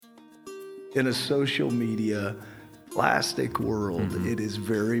In a social media, plastic world, it is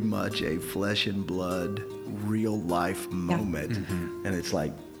very much a flesh and blood, real life moment. And it's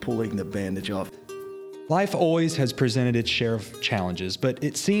like pulling the bandage off. Life always has presented its share of challenges, but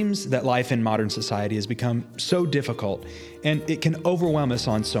it seems that life in modern society has become so difficult, and it can overwhelm us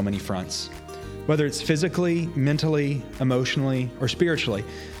on so many fronts. Whether it's physically, mentally, emotionally, or spiritually,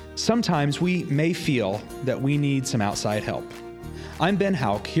 sometimes we may feel that we need some outside help. I'm Ben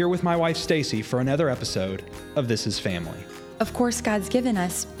Houck, here with my wife Stacy for another episode of This Is Family. Of course, God's given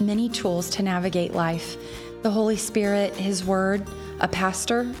us many tools to navigate life. The Holy Spirit, His Word, a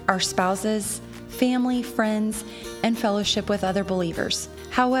pastor, our spouses, family, friends, and fellowship with other believers.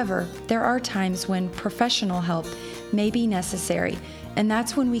 However, there are times when professional help may be necessary, and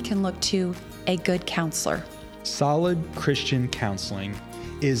that's when we can look to a good counselor. Solid Christian counseling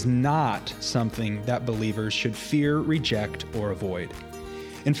is not something that believers should fear, reject, or avoid.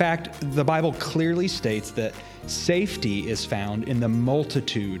 In fact, the Bible clearly states that safety is found in the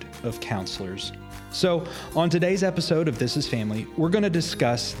multitude of counselors. So, on today's episode of This Is Family, we're going to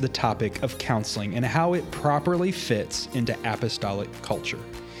discuss the topic of counseling and how it properly fits into apostolic culture.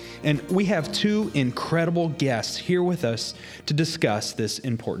 And we have two incredible guests here with us to discuss this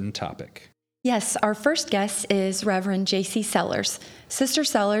important topic. Yes, our first guest is Reverend J.C. Sellers. Sister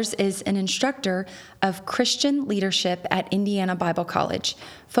Sellers is an instructor of Christian leadership at Indiana Bible College,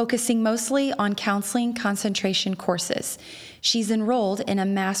 focusing mostly on counseling concentration courses. She's enrolled in a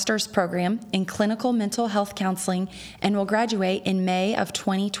master's program in clinical mental health counseling and will graduate in May of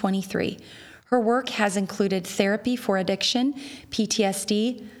 2023. Her work has included therapy for addiction,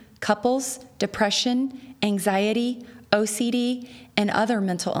 PTSD, couples, depression, anxiety, OCD, and other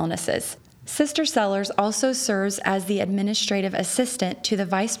mental illnesses. Sister Sellers also serves as the administrative assistant to the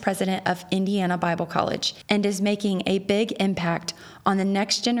vice president of Indiana Bible College and is making a big impact on the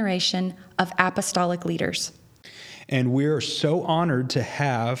next generation of apostolic leaders. And we're so honored to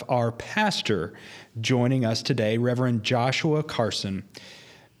have our pastor joining us today, Reverend Joshua Carson.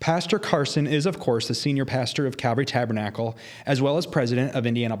 Pastor Carson is, of course, the senior pastor of Calvary Tabernacle, as well as president of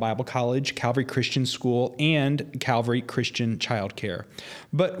Indiana Bible College, Calvary Christian School, and Calvary Christian Childcare.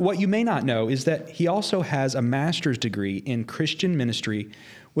 But what you may not know is that he also has a master's degree in Christian ministry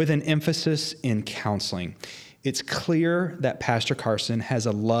with an emphasis in counseling. It's clear that Pastor Carson has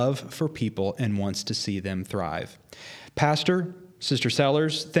a love for people and wants to see them thrive. Pastor, Sister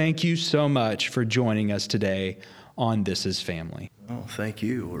Sellers, thank you so much for joining us today on This Is Family. Oh, thank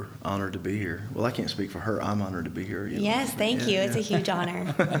you. We're honored to be here. Well, I can't speak for her. I'm honored to be here. Yes, thank you. It's a huge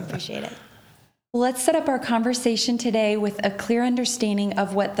honor. I appreciate it. Let's set up our conversation today with a clear understanding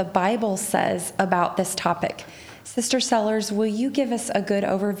of what the Bible says about this topic. Sister Sellers, will you give us a good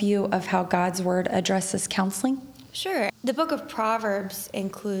overview of how God's Word addresses counseling? Sure. The book of Proverbs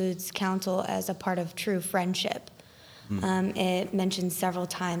includes counsel as a part of true friendship. It mentions several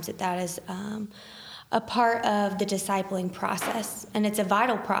times that is a part of the discipling process, and it's a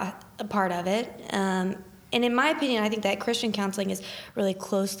vital part of it. And in my opinion, I think that Christian counseling is really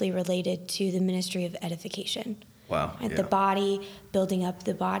closely related to the ministry of edification. Wow. Right? The body, building up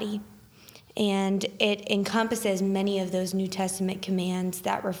the body. And it encompasses many of those New Testament commands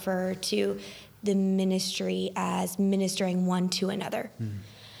that refer to the ministry as ministering one to another.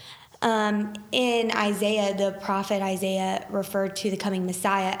 In Isaiah, the prophet Isaiah referred to the coming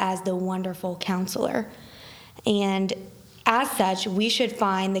Messiah as the wonderful counselor. And as such, we should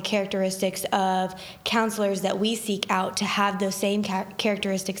find the characteristics of counselors that we seek out to have those same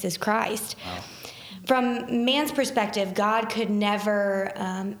characteristics as Christ. Wow. From man's perspective, God could never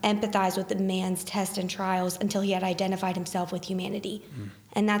empathize with the man's tests and trials until he had identified himself with humanity.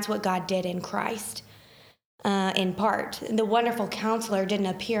 And that's what God did in Christ. In part. The wonderful counselor didn't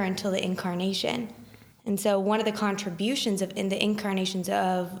appear until the incarnation. And so one of the contributions in the incarnations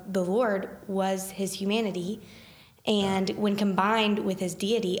of the Lord was his humanity, and when combined with his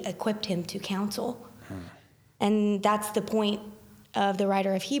deity, equipped him to counsel. And that's the point of the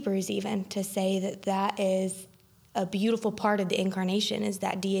writer of Hebrews even, to say that is a beautiful part of the incarnation, is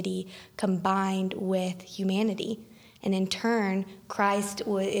that deity combined with humanity. And in turn, Christ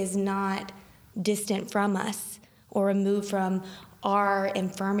is not distant from us or removed from our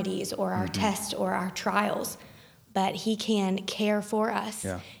infirmities or our tests or our trials, but he can care for us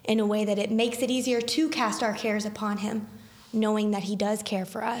in a way that it makes it easier to cast our cares upon him, knowing that he does care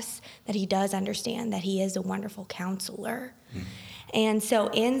for us, that he does understand, that he is a wonderful counselor. And so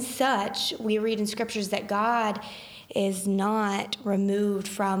in such, we read in scriptures that God is not removed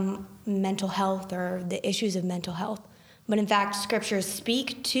from mental health or the issues of mental health, But in fact, scriptures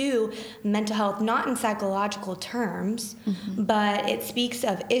speak to mental health not in psychological terms, but it speaks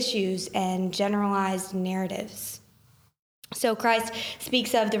of issues and generalized narratives. So Christ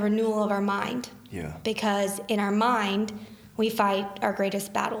speaks of the renewal of our mind. Yeah. Because in our mind, we fight our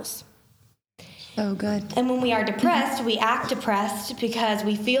greatest battles. Oh, good. And when we are depressed, we act depressed because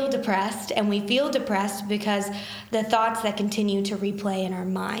we feel depressed, and we feel depressed because the thoughts that continue to replay in our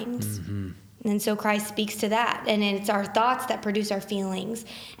minds. And so Christ speaks to that. And it's our thoughts that produce our feelings,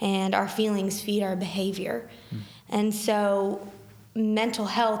 and our feelings feed our behavior. And so mental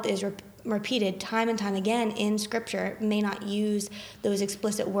health is repeated time and time again in Scripture. It may not use those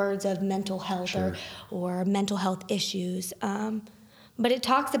explicit words of mental health or mental health issues, but it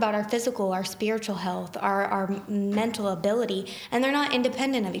talks about our physical, our spiritual health, our mental ability, and they're not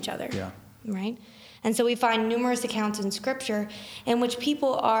independent of each other, right? And so we find numerous accounts in Scripture in which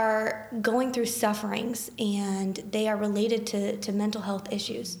people are going through sufferings, and they are related to mental health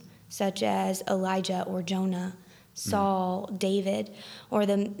issues, such as Elijah or Jonah, Saul, David, or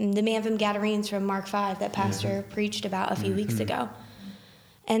the man from Gadarenes from Mark 5 that Pastor preached about a few weeks ago.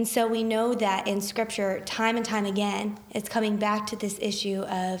 And so we know that in Scripture, time and time again, it's coming back to this issue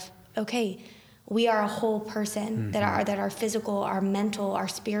of, okay, we are a whole person, that our physical, our mental, our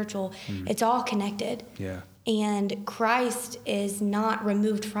spiritual, it's all connected. Yeah. And Christ is not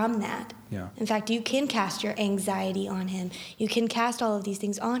removed from that. Yeah. In fact, you can cast your anxiety on him. You can cast all of these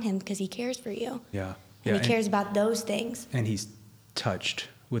things on him because he cares for you. Yeah. And he cares about those things. And he's touched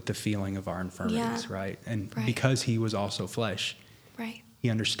with the feeling of our infirmities, right? And because he was also flesh, right. He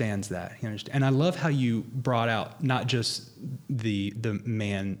understands that. And I love how you brought out not just the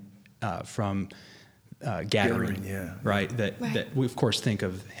man from Gadarene, right? That we of course think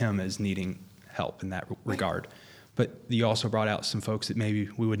of him as needing help in that regard, but you also brought out some folks that maybe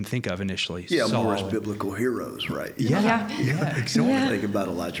we wouldn't think of initially. Yeah, more as biblical heroes, right? Exactly. Think about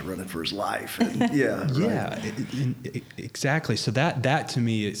Elijah running for his life. And, exactly. So that to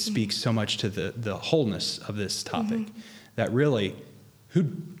me, it speaks so much to the wholeness of this topic. That really, who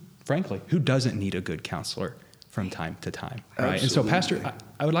doesn't need a good counselor from time to time, right? Absolutely. And so, Pastor,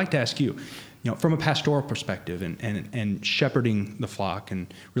 I would like to ask you, from a pastoral perspective and shepherding the flock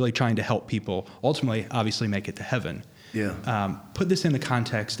and really trying to help people ultimately, obviously, make it to heaven. Yeah. Put this in the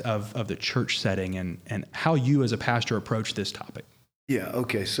context of the church setting and how you as a pastor approach this topic. Yeah,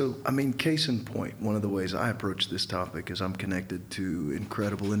 okay. So, case in point, one of the ways I approach this topic is I'm connected to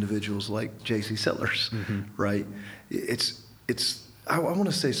incredible individuals like J.C. Sellers, right? I want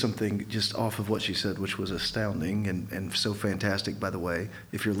to say something just off of what she said, which was astounding and so fantastic, by the way.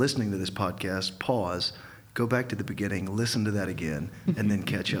 If you're listening to this podcast, pause, go back to the beginning, listen to that again, and then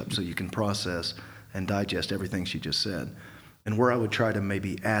catch up so you can process and digest everything she just said. And where I would try to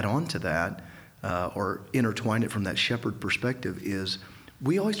maybe add on to that or intertwine it from that shepherd perspective is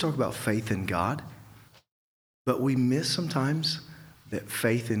we always talk about faith in God, but we miss sometimes that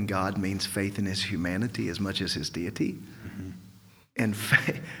faith in God means faith in his humanity as much as his deity. And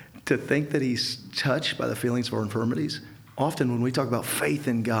to think that he's touched by the feelings of our infirmities, often when we talk about faith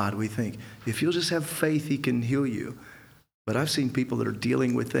in God, we think, if you'll just have faith, he can heal you. But I've seen people that are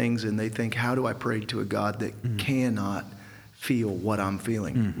dealing with things and they think, how do I pray to a God that cannot feel what I'm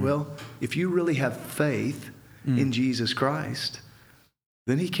feeling? Well, if you really have faith in Jesus Christ,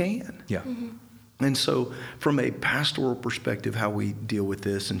 then he can. Yeah. And so from a pastoral perspective, how we deal with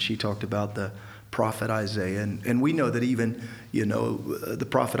this, and she talked about the prophet Isaiah, and we know that even, the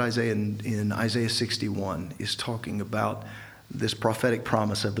prophet Isaiah in Isaiah 61 is talking about this prophetic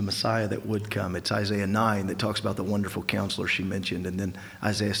promise of the Messiah that would come. It's Isaiah 9 that talks about the wonderful counselor she mentioned, and then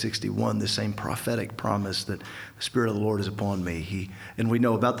Isaiah 61, the same prophetic promise that the Spirit of the Lord is upon me. And we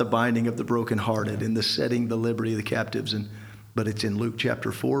know about the binding of the brokenhearted and the setting the liberty of the captives, but it's in Luke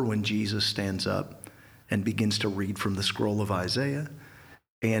chapter 4 when Jesus stands up and begins to read from the scroll of Isaiah.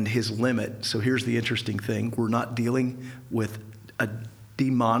 And his limit, so here's the interesting thing, we're not dealing with a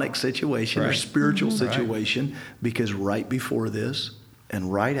demonic situation or spiritual situation, because right before this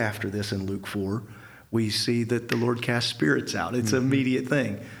and right after this in Luke 4, we see that the Lord casts spirits out. It's an immediate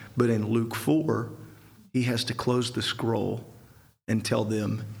thing. But in Luke 4, he has to close the scroll and tell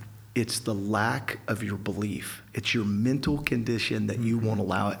them, it's the lack of your belief. It's your mental condition that you won't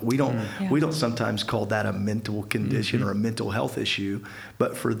allow it. We don't sometimes call that a mental condition or a mental health issue,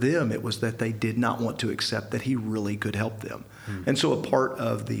 but for them it was that they did not want to accept that he really could help them. And so a part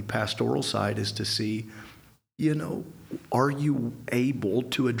of the pastoral side is to see, are you able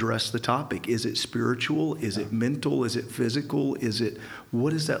to address the topic? Is it spiritual? Is it mental? Is it physical? What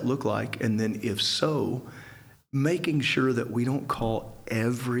does that look like? And then if so, making sure that we don't call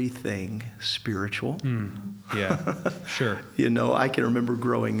everything spiritual. Yeah, sure. You know, I can remember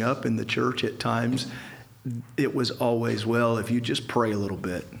growing up in the church at times, it was always, well, if you just pray a little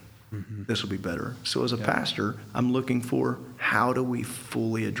bit, this will be better. So as a pastor, I'm looking for how do we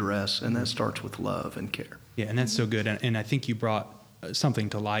fully address, and that starts with love and care. Yeah, and that's so good. And I think you brought something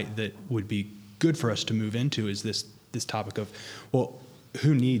to light that would be good for us to move into is this topic of, well,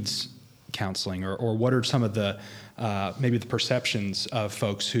 who needs counseling, or what are some of the maybe the perceptions of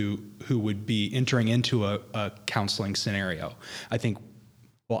folks who would be entering into a counseling scenario. I think,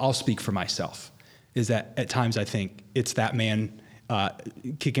 well, I'll speak for myself, is that at times I think it's that man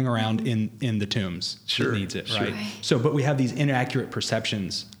kicking around in the tombs that needs it, right? So, but we have these inaccurate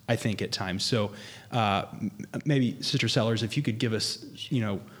perceptions, I think, at times. So maybe Sister Sellers, if you could give us,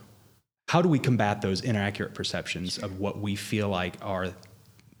 how do we combat those inaccurate perceptions of what we feel like are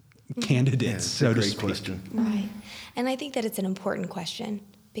candidates, so to speak? Question. Right. And I think that it's an important question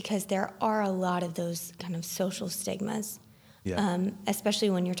because there are a lot of those kind of social stigmas, especially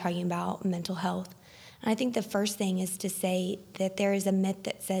when you're talking about mental health. And I think the first thing is to say that there is a myth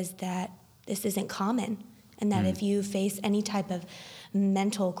that says that this isn't common and that if you face any type of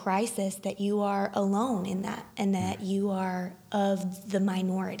mental crisis that you are alone in that and that you are of the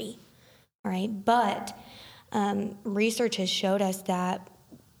minority, right? But research has showed us that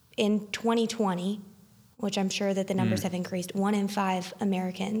in 2020, which I'm sure that the numbers have increased, 1 in 5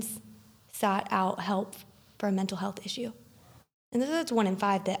 Americans sought out help for a mental health issue. And that's 1 in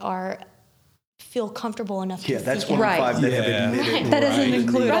 5 that feel comfortable enough to that's seek 1 in help. 5 that have admitted. That doesn't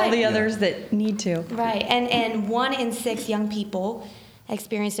include all the Right. others that need to. Right, and 1 in 6 young people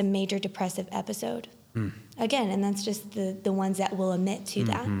experienced a major depressive episode. Again, and that's just the ones that will admit to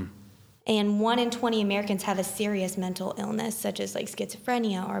that. And 1 in 20 Americans have a serious mental illness, such as like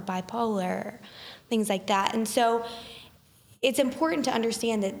schizophrenia or bipolar, things like that. And so it's important to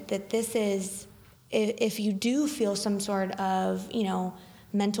understand that this is, if you do feel some sort of,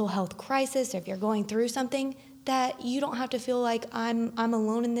 mental health crisis, or if you're going through something, that you don't have to feel like I'm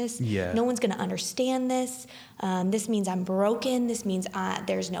alone in this. Yeah. No one's going to understand this. This means I'm broken. This means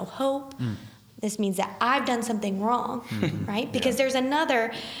there's no hope. This means that I've done something wrong, right? Because there's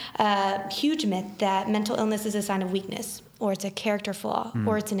another huge myth that mental illness is a sign of weakness, or it's a character flaw,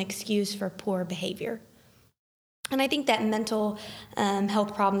 or it's an excuse for poor behavior. And I think that mental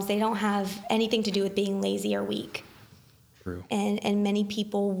health problems, they don't have anything to do with being lazy or weak. True. And many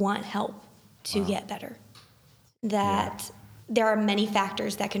people want help to get better. That there are many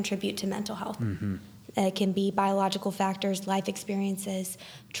factors that contribute to mental health. It can be biological factors, life experiences,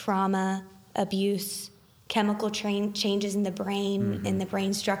 trauma, abuse, chemical changes in the brain, in the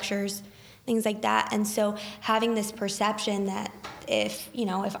brain structures, things like that. And so having this perception that if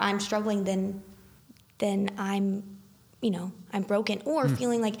I'm struggling, then I'm broken, or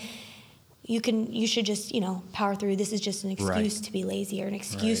feeling like you should just, power through. This is just an excuse to be lazy, or an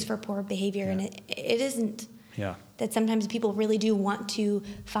excuse for poor behavior. And it isn't. Yeah. That sometimes people really do want to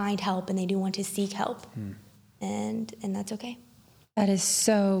find help, and they do want to seek help. And that's okay. That is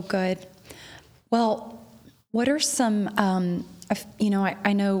so good. Well, what are some,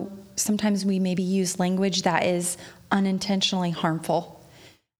 I know sometimes we maybe use language that is unintentionally harmful.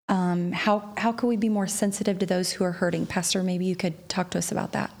 How can we be more sensitive to those who are hurting? Pastor, maybe you could talk to us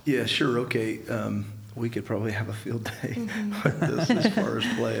about that. Yeah, sure. Okay. We could probably have a field day with this as far as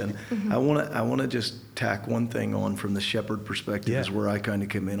playing. I want to just tack one thing on from the shepherd perspective, is where I kind of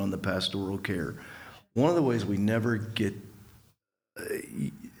come in on the pastoral care. One of the ways we never get,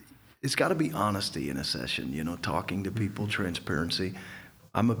 it's got to be honesty in a session, talking to people, transparency.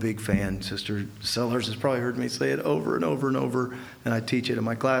 I'm a big fan. Sister Sellers has probably heard me say it over and over and over, and I teach it in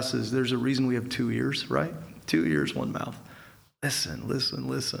my classes. There's a reason we have 2 ears, right? 2 ears, 1 mouth.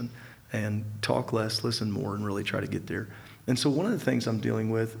 Listen, and talk less, listen more, and really try to get there. And so one of the things I'm dealing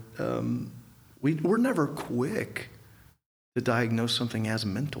with, we're never quick to diagnose something as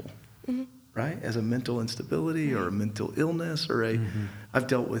mental, right? As a mental instability or a mental illness or I've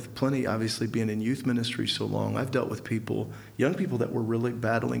dealt with plenty, obviously being in youth ministry so long, I've dealt with young people that were really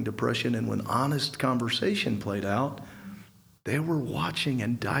battling depression, and when honest conversation played out, they were watching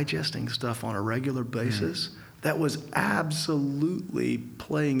and digesting stuff on a regular basis that was absolutely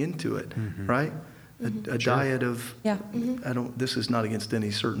playing into it, right? A diet of, this is not against any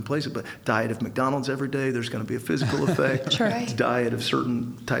certain places, but diet of McDonald's every day, there's going to be a physical effect. Diet of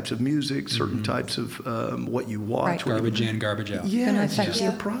certain types of music, certain types of what you watch. Garbage in, garbage out. Yeah, it's just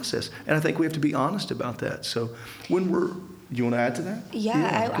a process. And I think we have to be honest about that. So when you want to add to that?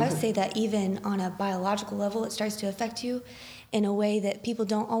 Yeah, I would say that even on a biological level, it starts to affect you in a way that people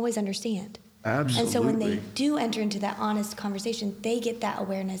don't always understand. Absolutely. And so when they do enter into that honest conversation, they get that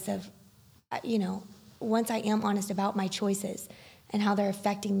awareness of, once I am honest about my choices and how they're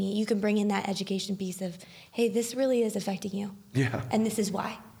affecting me, you can bring in that education piece of, hey, this really is affecting you. Yeah. And this is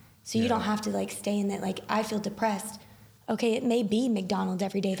why. So you don't have to like stay in that, like, I feel depressed. Okay, it may be McDonald's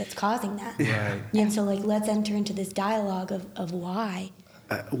every day that's causing that. Right. And so like, let's enter into this dialogue of why.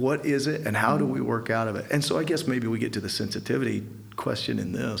 What is it and how do we work out of it? And so I guess maybe we get to the sensitivity question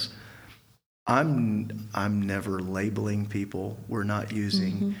in this. I'm never labeling people. We're not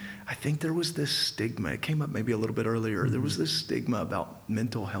using, I think there was this stigma. It came up maybe a little bit earlier. There was this stigma about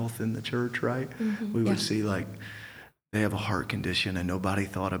mental health in the church, right? We would see like, they have a heart condition and nobody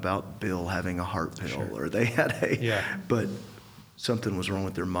thought about Bill having a heart pill, or they had but something was wrong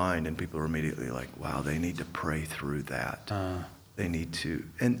with their mind, and people were immediately like, wow, they need to pray through that. They need to,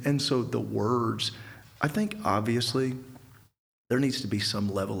 and so the words, I think obviously there needs to be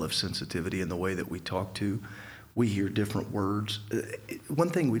some level of sensitivity in the way that we talk to. We hear different words. One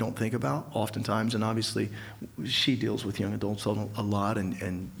thing we don't think about oftentimes, and obviously she deals with young adults a lot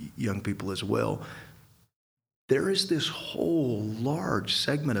and young people as well, there is this whole large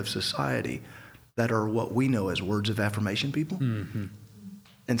segment of society that are what we know as words of affirmation people.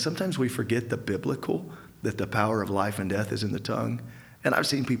 And sometimes we forget the biblical, that the power of life and death is in the tongue. And I've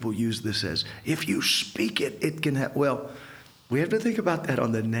seen people use this as, if you speak it, it can have, well, we have to think about that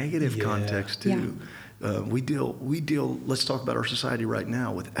on the negative context too. We deal, let's talk about our society right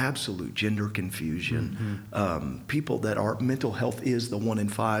now with absolute gender confusion. People that are, mental health is the 1 in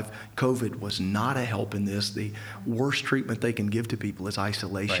 5. COVID was not a help in this. The worst treatment they can give to people is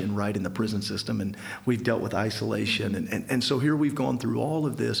isolation, right, in the prison system. And we've dealt with isolation. And so here we've gone through all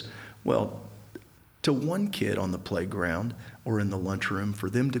of this. Well, to one kid on the playground or in the lunchroom, for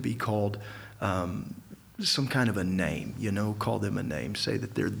them to be called some kind of a name, call them a name, say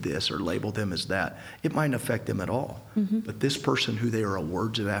that they're this or label them as that, it mightn't affect them at all. But this person who they are a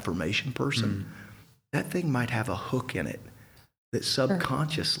words of affirmation person, that thing might have a hook in it that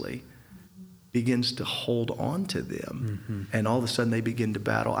subconsciously begins to hold on to them. And all of a sudden they begin to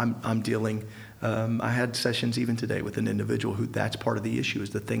battle. I'm dealing, I had sessions even today with an individual who that's part of the issue,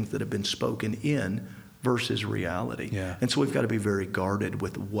 is the things that have been spoken in versus reality. And so we've got to be very guarded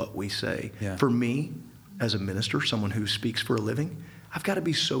with what we say. For me, as a minister, someone who speaks for a living, I've got to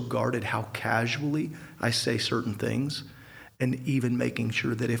be so guarded how casually I say certain things, and even making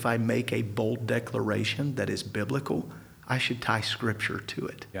sure that if I make a bold declaration that is biblical, I should tie scripture to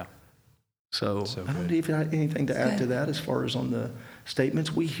it. So I don't know if you have anything to add to that as far as on the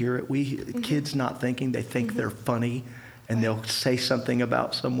statements. We hear it. Kids not thinking, they think they're funny, and they'll say something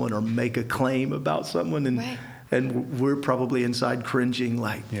about someone or make a claim about someone, and we're probably inside cringing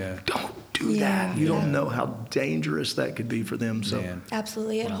like, don't do that. You don't know how dangerous that could be for them. So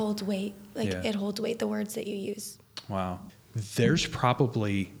absolutely, it holds weight. It holds weight, the words that you use. Wow. There's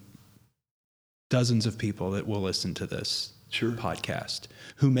probably dozens of people that will listen to this podcast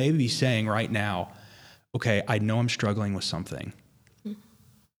who may be saying right now, okay, I know I'm struggling with something.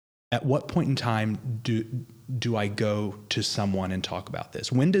 At what point in time do I go to someone and talk about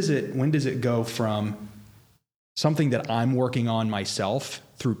this? When does it go from something that I'm working on myself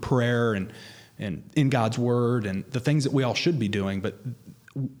through prayer and in God's word and the things that we all should be doing, but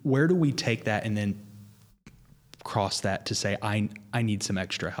where do we take that and then cross that to say, I need some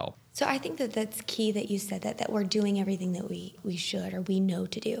extra help? So I think that's key that you said that we're doing everything that we should or we know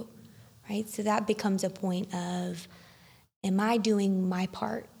to do, right? So that becomes a point of, am I doing my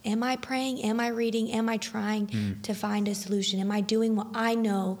part? Am I praying? Am I reading? Am I trying to find a solution? Am I doing what I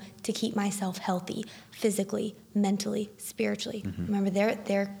know to keep myself healthy, physically, mentally, spiritually? Remember,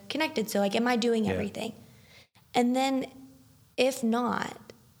 they're connected. So am I doing everything? And then if not,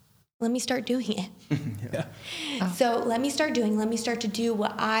 let me start doing it. So let me start to do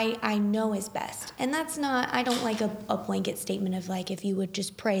what I know is best. And that's not, I don't like a blanket statement of like, if you would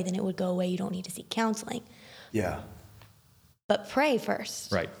just pray, then it would go away. You don't need to seek counseling. But pray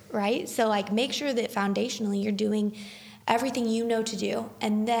first. Right? So make sure that foundationally you're doing everything you know to do.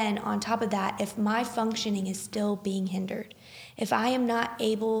 And then on top of that, if my functioning is still being hindered, if I am not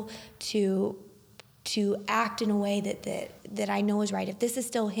able to act in a way that I know is right, if this is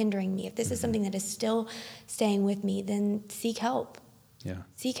still hindering me, if this is something that is still staying with me, then seek help.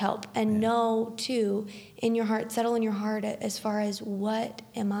 Seek help and know too in your heart, settle in your heart as far as what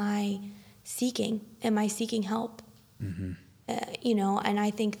am I seeking? Am I seeking help? And I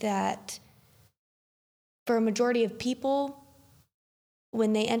think that for a majority of people,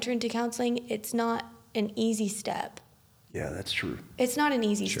 when they enter into counseling, it's not an easy step. Yeah, that's true. It's not an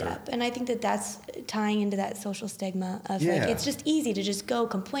easy Sure. step. And I think that that's tying into that social stigma of Yeah. like, it's just easy to just go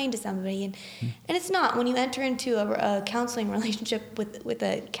complain to somebody. And it's not. When you enter into a counseling relationship with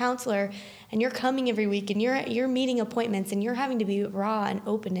a counselor and you're coming every week and you're meeting appointments and you're having to be raw and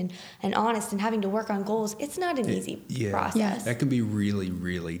open and honest and having to work on goals, it's not an easy process. Yes. That can be really,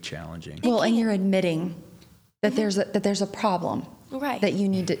 really challenging. Well, and you're admitting that there's a problem Right. that you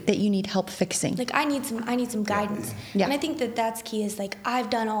need help fixing. Like I need some guidance. Yeah. And I think that that's key is like I've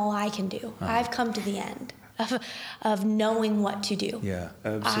done all I can do. I've come to the end of knowing what to do. Yeah.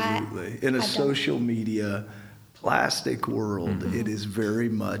 Absolutely. In a I've done- social media plastic world, it is very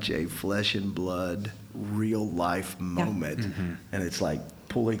much a flesh and blood, real life moment. And it's like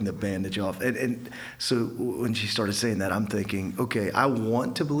pulling the bandage off. And so when she started saying that, I'm thinking, okay, I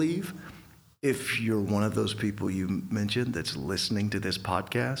want to believe if you're one of those people you mentioned that's listening to this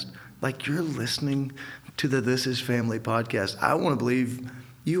podcast, like you're listening to the This Is Family podcast, I want to believe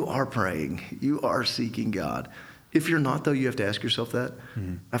you are praying, you are seeking God. If you're not, though, you have to ask yourself that.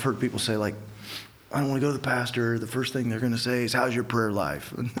 I've heard people say, like, I don't want to go to the pastor. The first thing they're going to say is, how's your prayer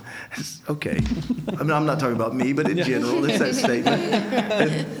life? And it's okay. I mean, I'm not talking about me, but in general, it's that statement.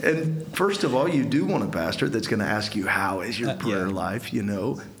 And first of all, you do want a pastor that's going to ask you, how is your prayer life? You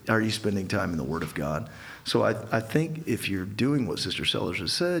know, are you spending time in the Word of God? So I think if you're doing what Sister Sellers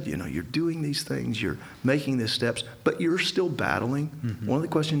has said, you know, you're doing these things, you're making these steps, but you're still battling. One of the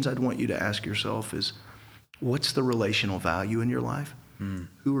questions I'd want you to ask yourself is, what's the relational value in your life?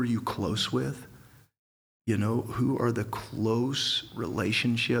 Who are you close with? You know, who are the close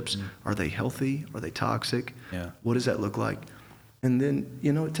relationships? Are they healthy? Are they toxic? Yeah. What does that look like? And then,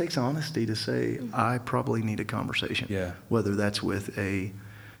 you know, it takes honesty to say, I probably need a conversation. Yeah. Whether that's with a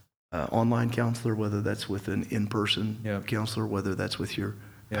online counselor, whether that's with an in-person counselor, whether that's with your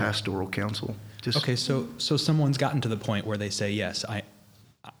pastoral counsel. Just Okay, so someone's gotten to the point where they say, yes,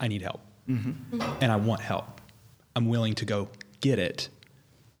 I need help, and I want help. I'm willing to go get it.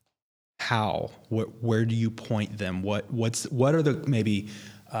 How? Where do you point them? What are the maybe?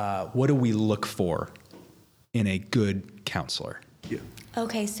 What do we look for in a good counselor? Yeah.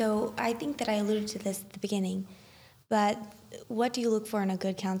 Okay, so I think that I alluded to this at the beginning, but what do you look for in a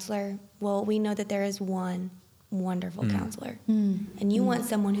good counselor? Well, we know that there is one wonderful counselor, and you want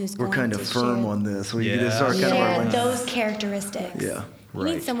someone who's We're going kind to of firm share, on this. We Yeah. just are kind of share like, those characteristics. Yeah. You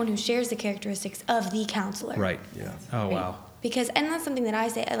Right. need someone who shares the characteristics of the counselor. Right. Yeah. Oh wow. Because, and that's something that I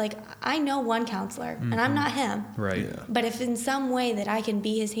say, like, I know one counselor, and I'm not him. Right. Yeah. But if in some way that I can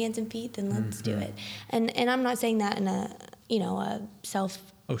be his hands and feet, then let's do it. And I'm not saying that in a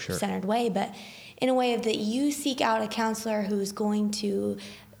self-centered way, but in a way of that you seek out a counselor who's going to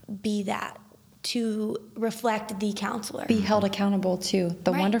be that, to reflect the counselor. Be held accountable to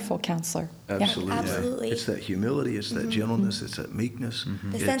the Right. wonderful counselor. Yeah. Absolutely. Absolutely. It's that humility, it's that gentleness, it's that meekness.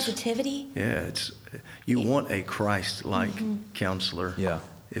 The It's- sensitivity. Yeah, you want a Christ-like counselor. Yeah.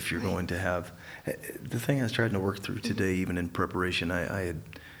 If you're going to have the thing I was trying to work through today, even in preparation, I had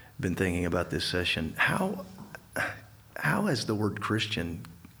been thinking about this session. How has the word Christian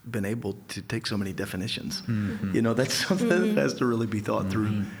been able to take so many definitions? You know, that's something that has to really be thought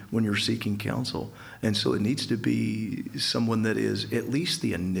through when you're seeking counsel. And so it needs to be someone that is at least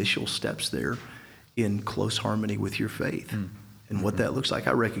the initial steps there in close harmony with your faith. And what that looks like.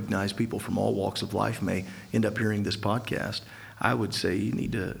 I recognize people from all walks of life may end up hearing this podcast. I would say you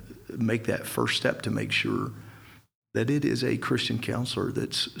need to make that first step to make sure that it is a Christian counselor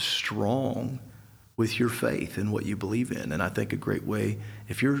that's strong with your faith and what you believe in. And I think a great way,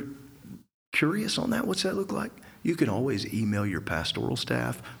 if you're curious on that, what's that look like? You can always email your pastoral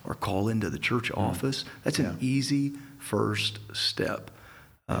staff or call into the church office. That's an easy first step.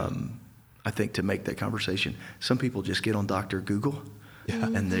 I think to make that conversation. Some people just get on Dr. Google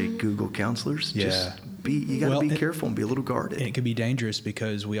and they Google counselors. Yeah. You got to be careful and be a little guarded. And it can be dangerous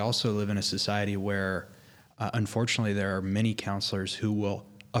because we also live in a society where, unfortunately, there are many counselors who will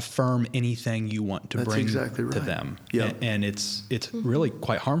affirm anything you want to That's bring exactly to right. them. Yeah. And it's really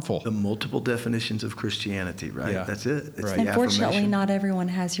quite harmful. The multiple definitions of Christianity, right? Yeah. That's it. It's Right. the Unfortunately, affirmation. not everyone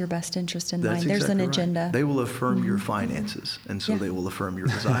has your best interest in That's mind. There's an exactly right. agenda. They will affirm your finances, and so Yeah. they will affirm your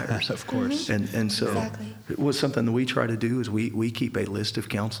desires. Of course. And so Exactly. what's something that we try to do is we keep a list of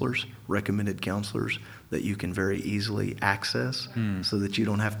counselors, recommended counselors, that you can very easily access so that you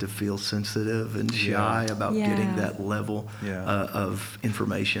don't have to feel sensitive and shy about getting Yeah. that level of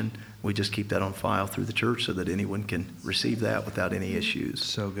information. We just keep that on file through the church so that anyone can receive that without any issues.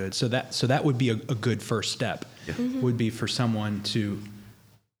 So good. So that would be a good first step. Would be for someone to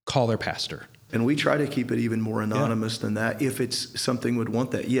call their pastor And we try to keep it even more anonymous than that if it's something would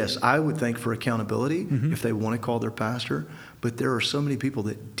want that. Yes, I would think for accountability if they want to call their pastor, but there are so many people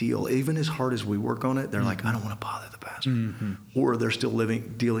that deal, even as hard as we work on it, they're like, I don't want to bother the pastor. Or they're still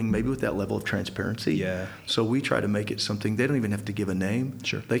dealing maybe with that level of transparency. Yeah. So we try to make it something, they don't even have to give a name.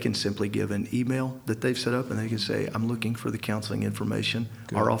 Sure. They can simply give an email that they've set up and they can say, I'm looking for the counseling information.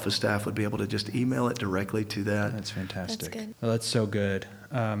 Good. Our office staff would be able to just email it directly to that. That's fantastic. That's good. Well, that's so good.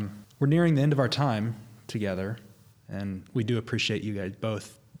 We're nearing the end of our time together, and we do appreciate you guys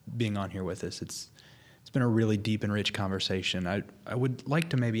both being on here with us. It's been a really deep and rich conversation. I would like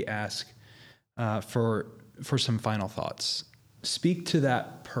to maybe ask for some final thoughts. Speak to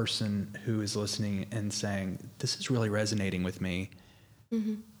that person who is listening and saying, this is really resonating with me,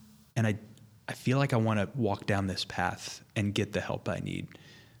 and I feel like I want to walk down this path and get the help I need.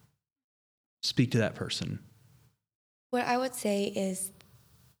 Speak to that person. What I would say is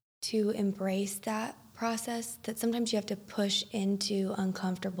to embrace that process, that sometimes you have to push into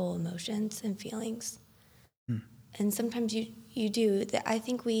uncomfortable emotions and feelings. And sometimes you do. I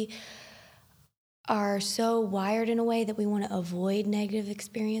think we are so wired in a way that we want to avoid negative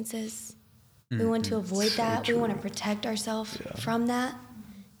experiences. We want to avoid that. We want to protect ourselves from that.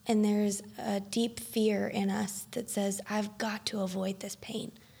 And there's a deep fear in us that says, I've got to avoid this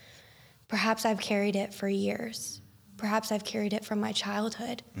pain. Perhaps I've carried it for years. Perhaps I've carried it from my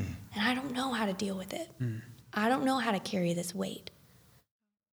childhood, and I don't know how to deal with it. I don't know how to carry this weight.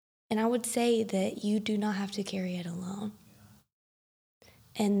 And I would say that you do not have to carry it alone.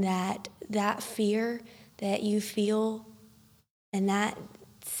 And that fear that you feel and that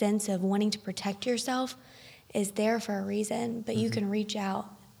sense of wanting to protect yourself is there for a reason, but you can reach out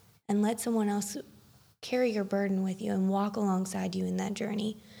and let someone else carry your burden with you and walk alongside you in that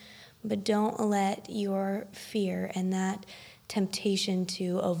journey. But don't let your fear and that temptation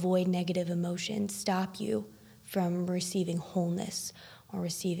to avoid negative emotions stop you from receiving wholeness or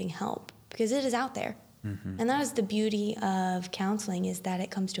receiving help, because it is out there. And that is the beauty of counseling, is that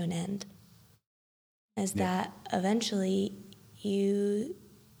it comes to an end. Is that eventually you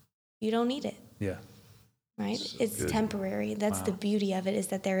don't need it. Yeah. Right? So it's good. temporary. That's the beauty of it, is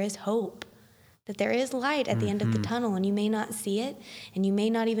that there is hope. That there is light at the end of the tunnel, and you may not see it, and you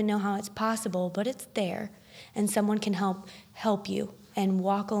may not even know how it's possible, but it's there, and someone can help you and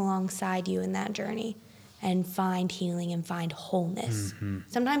walk alongside you in that journey and find healing and find wholeness.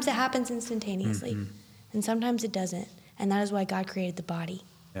 Sometimes it happens instantaneously, and sometimes it doesn't, and that is why God created the body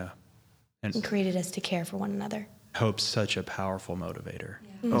Yeah. and created us to care for one another. Hope's such a powerful motivator.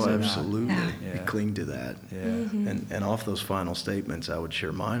 Oh, absolutely. Yeah. We cling to that. Yeah. And off those final statements, I would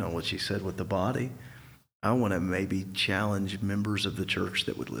share mine on what she said with the body. I want to maybe challenge members of the church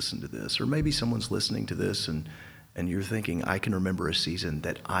that would listen to this, or maybe someone's listening to this and you're thinking, I can remember a season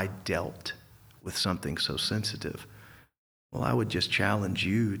that I dealt with something so sensitive. Well, I would just challenge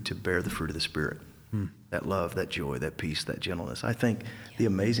you to bear the fruit of the Spirit. That love, that joy, that peace, that gentleness. I think the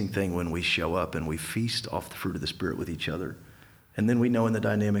amazing thing when we show up and we feast off the fruit of the Spirit with each other, and then we know in the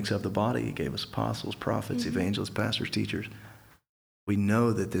dynamics of the body, He gave us apostles, prophets, evangelists, pastors, teachers. We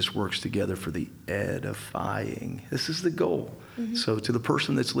know that this works together for the edifying. This is the goal. So to the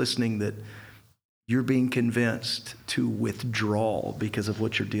person that's listening, that you're being convinced to withdraw because of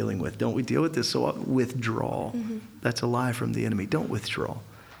what you're dealing with. Don't we deal with this so often? Withdraw. That's a lie from the enemy. Don't withdraw.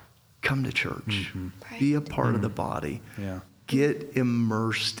 Come to church. Be a part of the body. Yeah. Get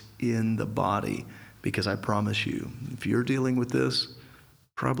immersed in the body, because I promise you, if you're dealing with this,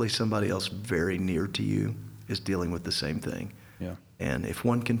 probably somebody else very near to you is dealing with the same thing. Yeah. And if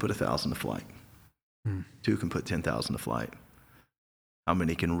one can put 1,000 to flight, two can put 10,000 to flight, how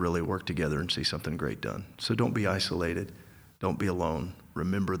many can really work together and see something great done? So don't be isolated. Don't be alone.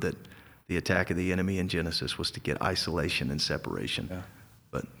 Remember that the attack of the enemy in Genesis was to get isolation and separation. Yeah.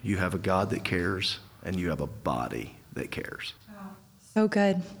 But you have a God that cares, and you have a body that cares. So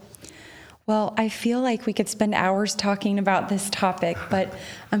good. Well, I feel like we could spend hours talking about this topic, but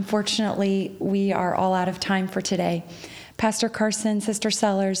unfortunately, we are all out of time for today. Pastor Carson, Sister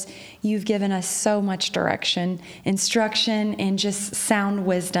Sellers, you've given us so much direction, instruction, and just sound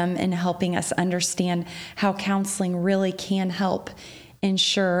wisdom in helping us understand how counseling really can help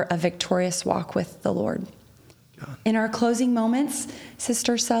ensure a victorious walk with the Lord. In our closing moments,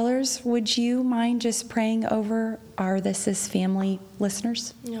 Sister Sellers, would you mind just praying over our This Is Family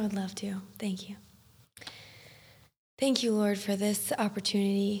listeners? I would love to. Thank you. Thank you, Lord, for this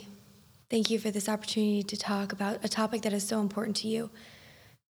opportunity. Thank you for this opportunity to talk about a topic that is so important to you.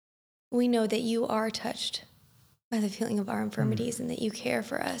 We know that you are touched by the feeling of our infirmities and that you care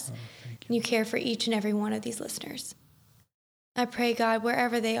for us. And you care for each and every one of these listeners. I pray, God,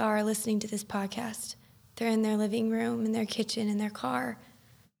 wherever they are listening to this podcast, they're in their living room, in their kitchen, in their car,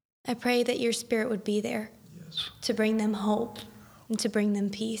 I pray that your Spirit would be there to bring them hope and to bring them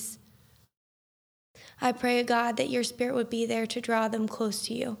peace. I pray, God, that your Spirit would be there to draw them close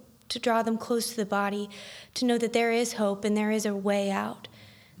to you, to draw them close to the body, to know that there is hope and there is a way out,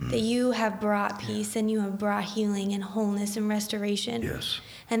 that you have brought peace and you have brought healing and wholeness and restoration. Yes.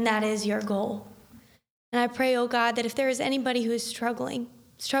 And that is your goal. And I pray, oh God, that if there is anybody who is struggling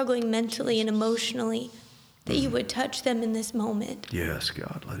mentally and emotionally, that you would touch them in this moment. Yes,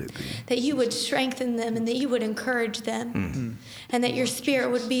 God, let it be. That you would strengthen them and that you would encourage them. And that your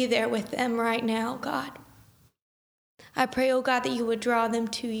Spirit would be there with them right now, God. I pray, oh God, that you would draw them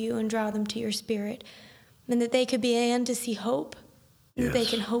to you and draw them to your Spirit. And that they could begin to see hope. And that they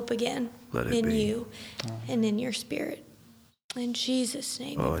can hope again in you and in your Spirit. In Jesus'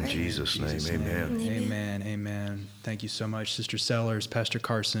 name. Oh, in Jesus' name, amen. Amen. Amen. Thank you so much, Sister Sellers, Pastor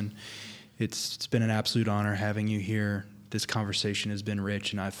Carson. It's been an absolute honor having you here. This conversation has been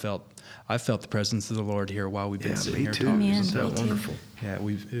rich, and I felt the presence of the Lord here while we've been sitting here talking. Isn't that wonderful? Yeah,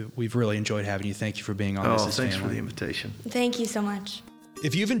 we've really enjoyed having you. Thank you for being on This Is Thanks Family. for the invitation. Thank you so much.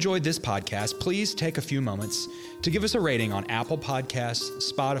 If you've enjoyed this podcast, please take a few moments to give us a rating on Apple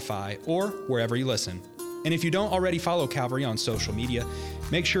Podcasts, Spotify, or wherever you listen. And if you don't already follow Calvary on social media,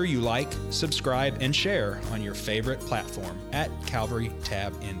 make sure you like, subscribe, and share on your favorite platform at Calvary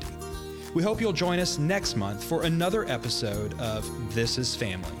Tab Indy. We hope you'll join us next month for another episode of This Is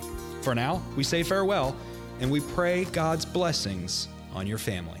Family. For now, we say farewell, and we pray God's blessings on your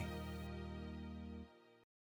family.